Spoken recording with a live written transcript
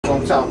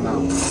what I'm talking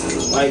about.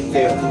 Right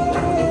there.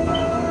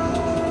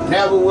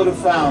 Never would have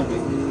found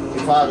it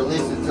if I'd have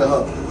listened to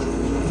her.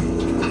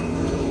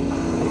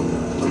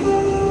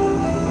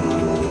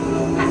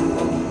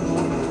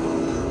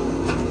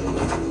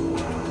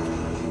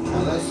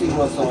 Now let's see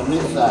what's on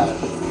this side.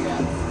 Yeah.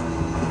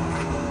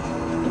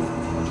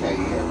 Okay,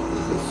 yeah.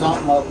 There's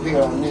something up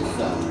here on this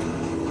side.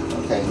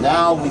 Okay,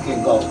 now we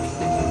can go.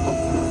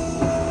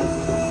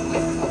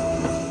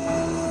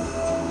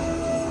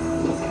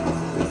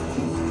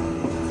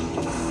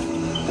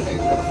 Okay,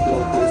 let's go.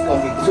 There's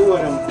gonna be two of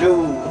them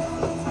dudes.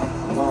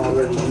 I'm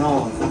already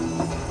knowing.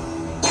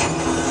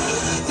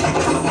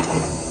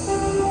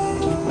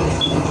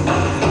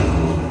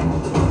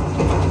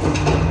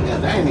 Yeah,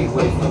 they ain't even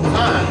waste no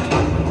time.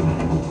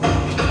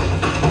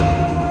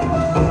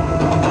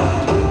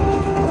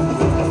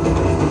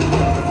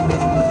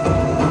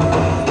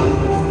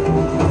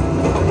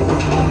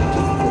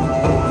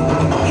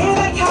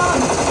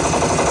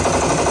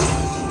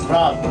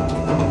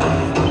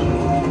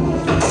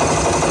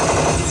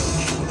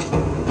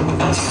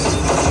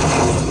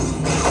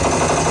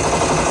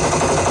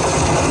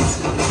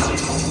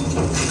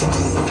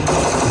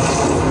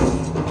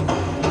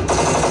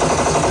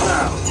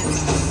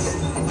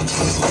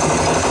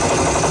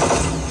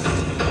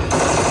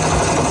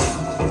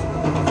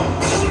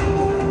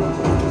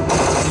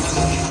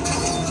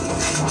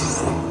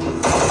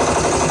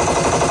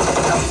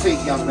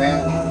 Young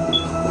man.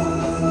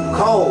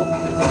 Cold.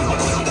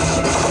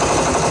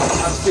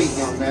 I'm sick,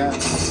 young man.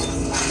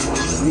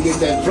 Let me get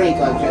that drink I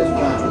just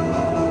found.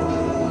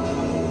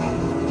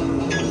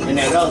 And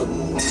that other.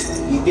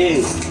 You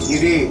did. You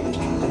did.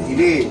 You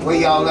did. Where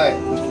y'all at?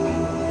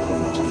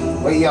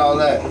 Where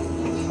y'all at?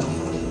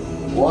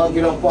 Boy,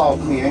 get up off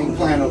me. I ain't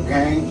playing no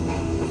game.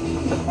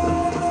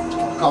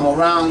 I'll come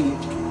around you.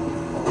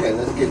 Okay,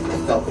 let's get this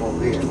stuff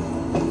over here.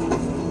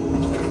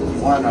 There's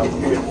one up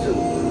here too.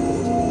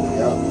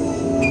 Yep.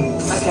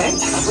 Okay,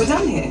 we're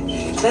done here.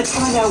 Let's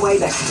find our way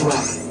back to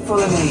work.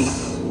 Follow me.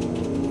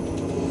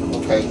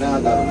 Okay, now I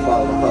gotta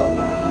follow her.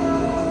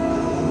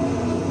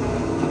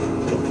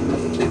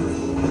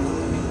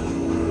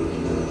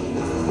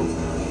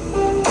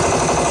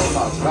 Oh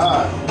my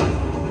God.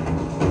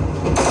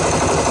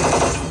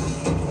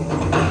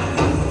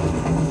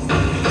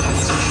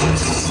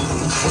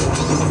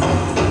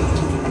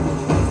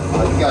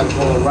 Oh, you gotta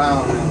go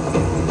around now.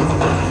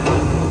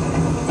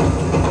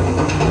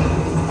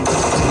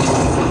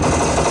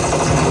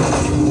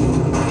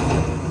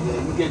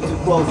 Get too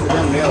close to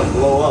them, they'll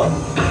blow up.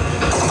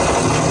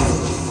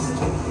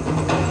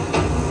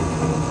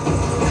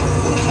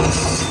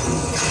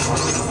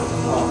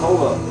 Oh,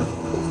 hold up.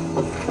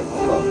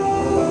 Hold up,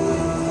 hold up.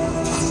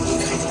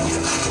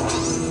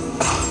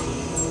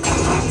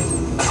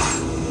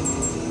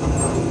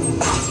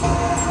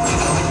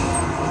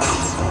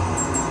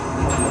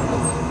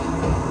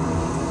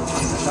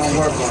 Don't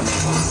work on it.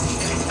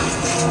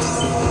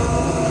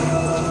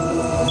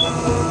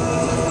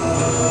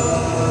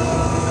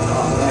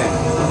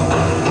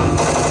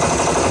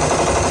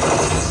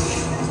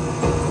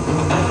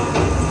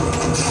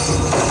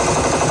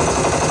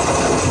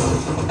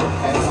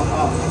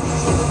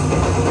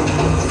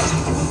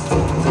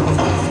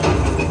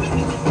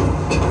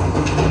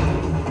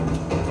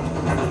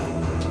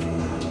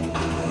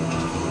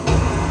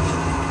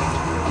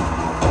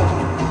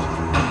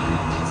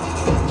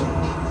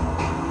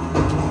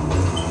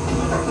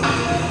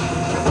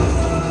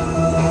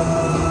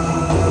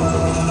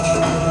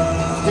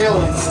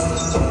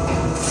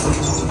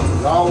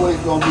 There's always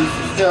gonna be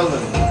some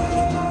stealing.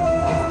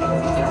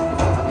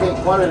 I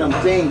think one of them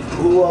things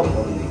blew up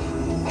on me.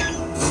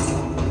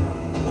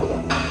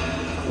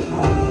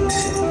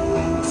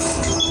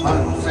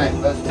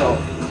 Let's go.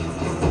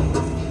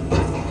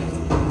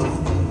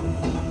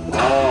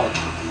 Oh,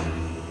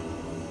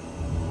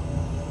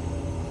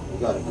 we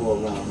gotta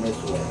go around this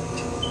way.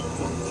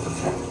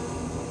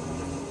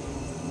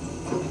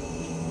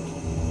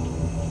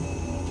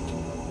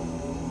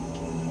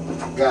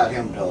 Got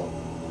him though.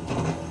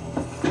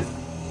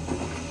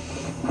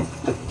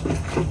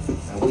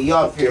 And we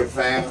up here,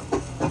 fam.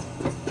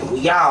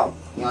 We out.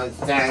 You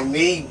understand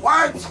me?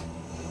 What?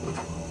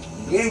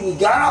 Yeah, we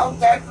got off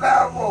that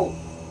level.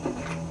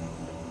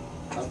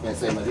 I was gonna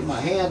say, did my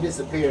hand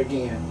disappear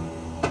again?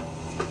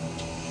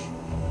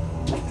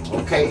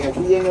 Okay, and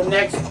we in the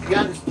next, you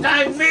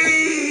understand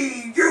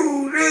me?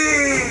 You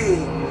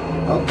did.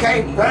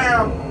 Okay,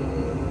 fam.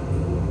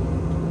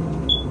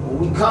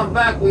 We come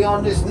back, we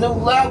on this new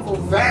level,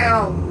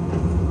 fam.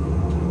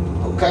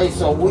 Okay,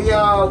 so we're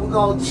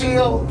gonna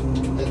chill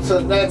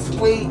until next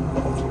week.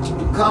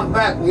 We come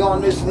back, we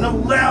on this new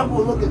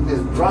level. Look at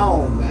this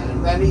drone,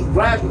 man. Man, these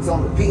graphics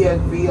on the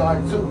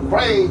PSVR2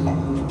 crazy.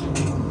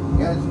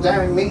 You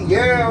understand me?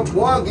 Yeah,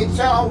 boy, get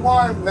y'all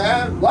one,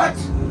 man. What?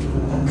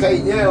 Okay,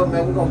 yeah,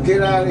 man, we're gonna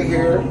get out of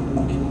here.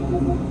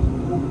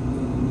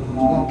 We're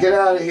gonna get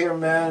out of here,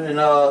 man. And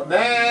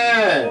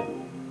man,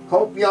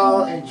 hope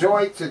y'all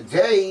enjoyed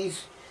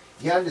today's,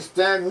 you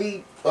understand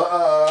me,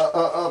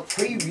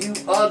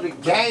 preview of the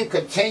game,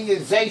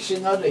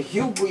 continuation of the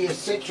Hubris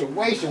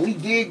situation. We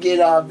did get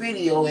our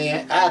video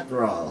in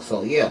after all,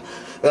 so yeah,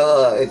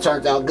 it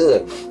turns out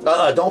good.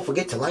 Don't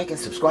forget to like and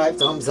subscribe.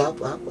 Thumbs up,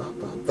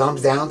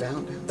 thumbs down,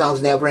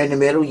 thumbs never in the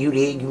middle. You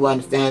did, you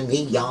understand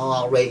me? Y'all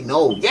already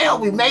know. Yeah,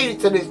 we made it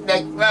to this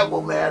next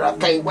level, man. I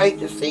can't wait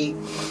to see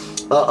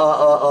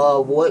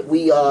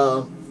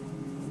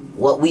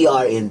what we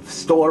are in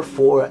store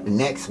for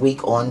next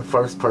week on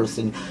First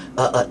Person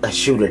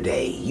Shooter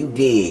Day. You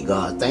dig?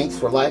 Thanks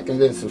for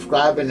liking and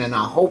subscribing, and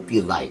I hope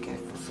you like and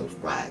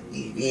subscribe.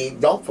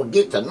 Don't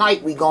forget,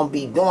 tonight we gonna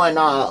be doing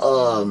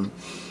our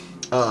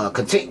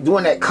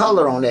doing that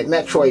color on that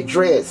Metroid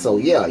Dread. So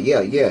yeah.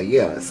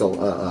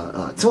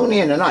 So tune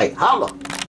in tonight. Holla.